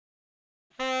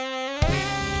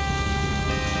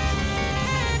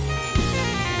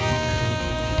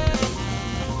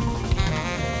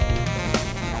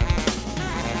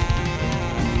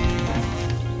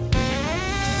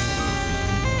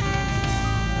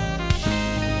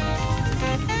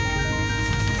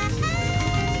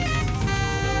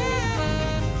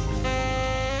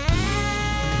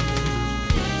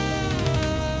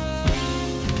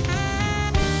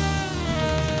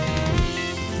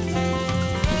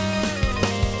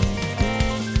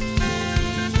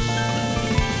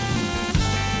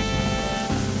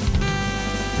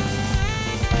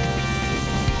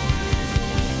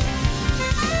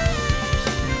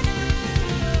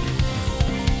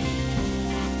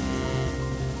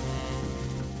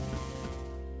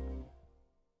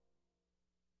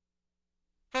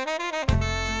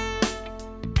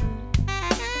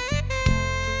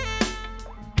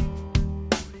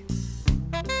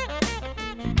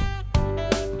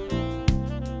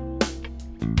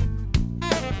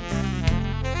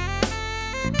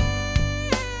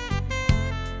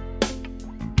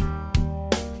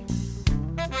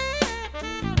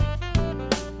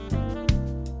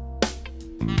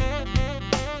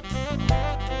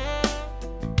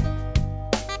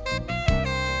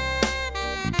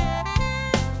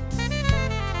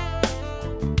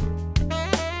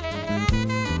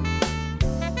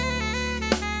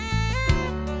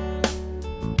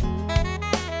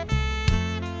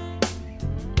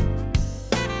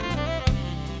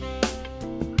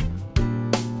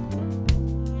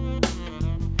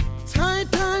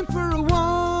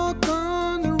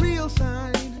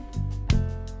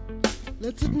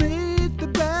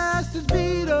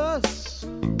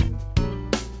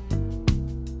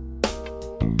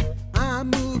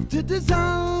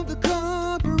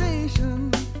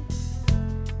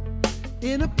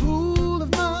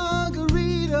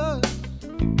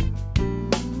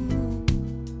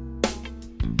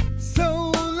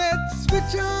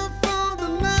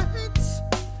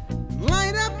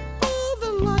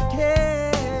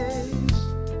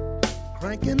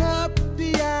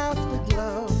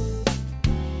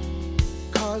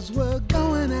'cause we're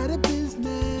going out of business.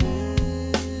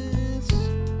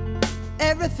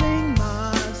 Everything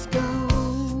must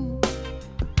go.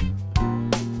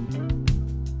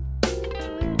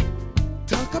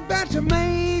 Talk about your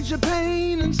major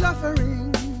pain and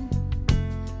suffering.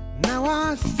 Now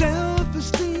our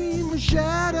self-esteem is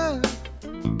shattered.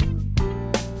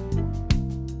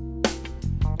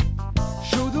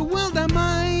 Show the world our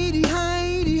mighty,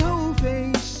 hidey-ho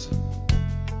face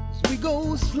as we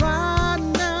go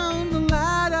sliding down the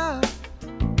ladder.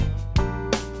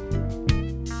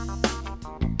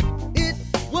 It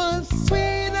was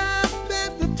sweet up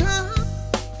at the top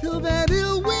till that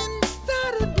ill wind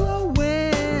started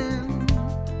blowing.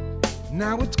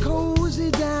 Now it's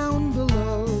cozy down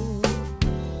below,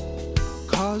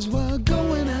 'cause we're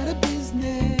going out of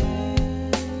business.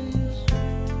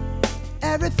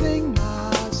 Everything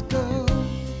must go.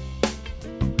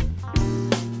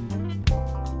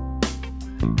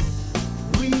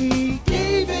 We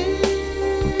gave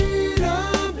it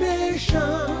our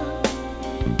passion,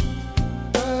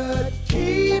 but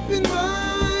keep in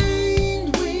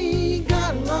mind we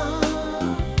got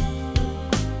love.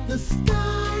 The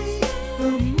sky,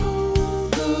 the moon,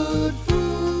 good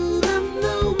food, and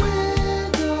the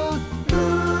weather.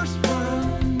 First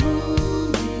run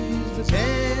movies. Does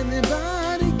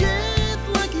anybody get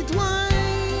lucky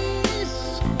twice?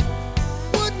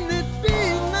 Wouldn't it be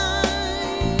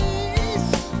nice?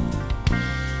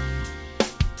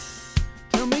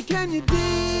 Tell me, can you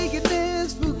dig it,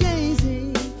 this fugazi?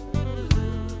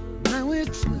 Now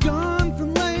it's gone from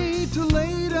late to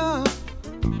later.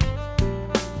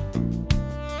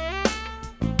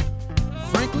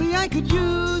 Frankly, I could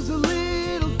use a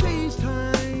little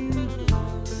FaceTime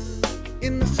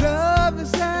in the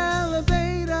service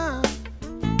elevator.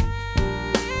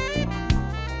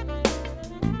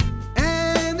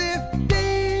 And if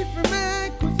Dave from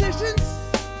Acquisitions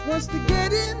wants to get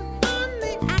in on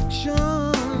the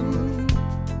action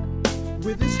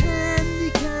with his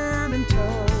handycam in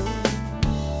tow,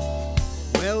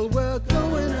 well, we're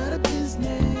going out of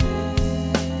business.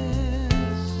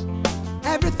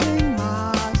 Everything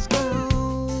must go.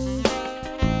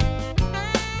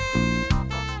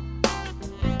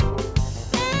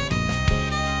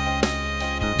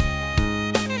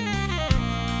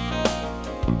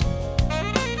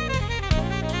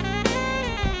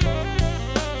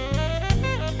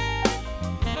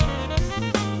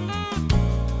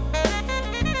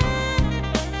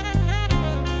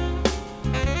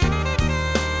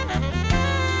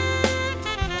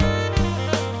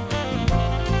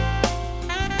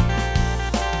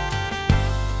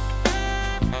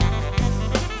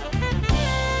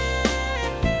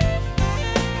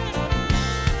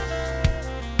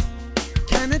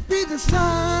 Can it be the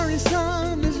sorry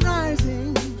sun is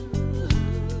rising?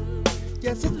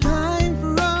 Guess it's time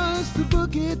for us to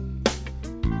book it.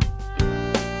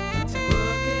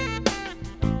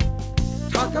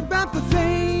 Talk about the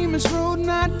famous road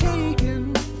not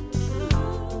taken.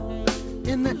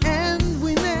 In the end,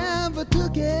 we never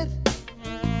took it.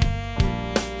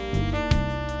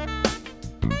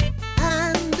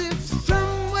 And if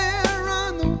somewhere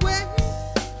on the way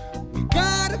we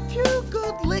got a few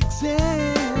good licks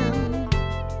in,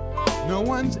 no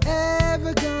one's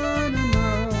ever gonna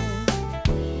know,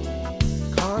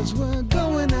 'cause we're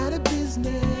going out of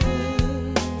business.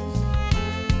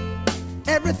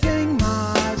 Everything